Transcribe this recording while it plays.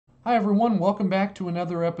Hi everyone, welcome back to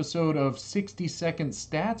another episode of 60-Second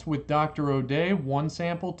Stats with Dr. O'Day, One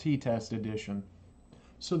Sample T-Test Edition.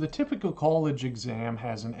 So the typical college exam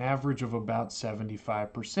has an average of about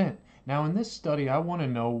 75%. Now in this study, I want to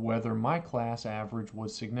know whether my class average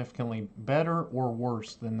was significantly better or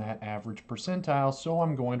worse than that average percentile, so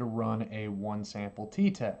I'm going to run a one sample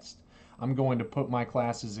t-test. I'm going to put my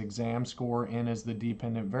class's exam score in as the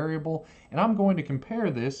dependent variable, and I'm going to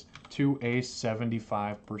compare this to a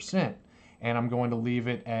 75%. And I'm going to leave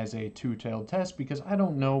it as a two-tailed test because I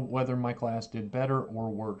don't know whether my class did better or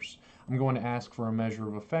worse. I'm going to ask for a measure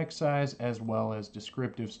of effect size as well as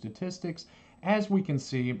descriptive statistics. As we can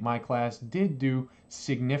see, my class did do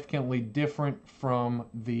significantly different from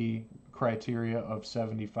the criteria of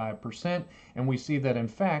 75%, and we see that in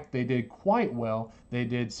fact they did quite well. They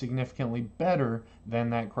did significantly better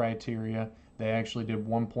than that criteria. They actually did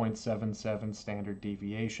 1.77 standard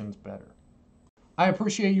deviations better. I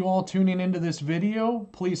appreciate you all tuning into this video.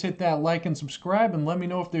 Please hit that like and subscribe and let me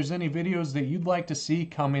know if there's any videos that you'd like to see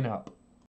coming up.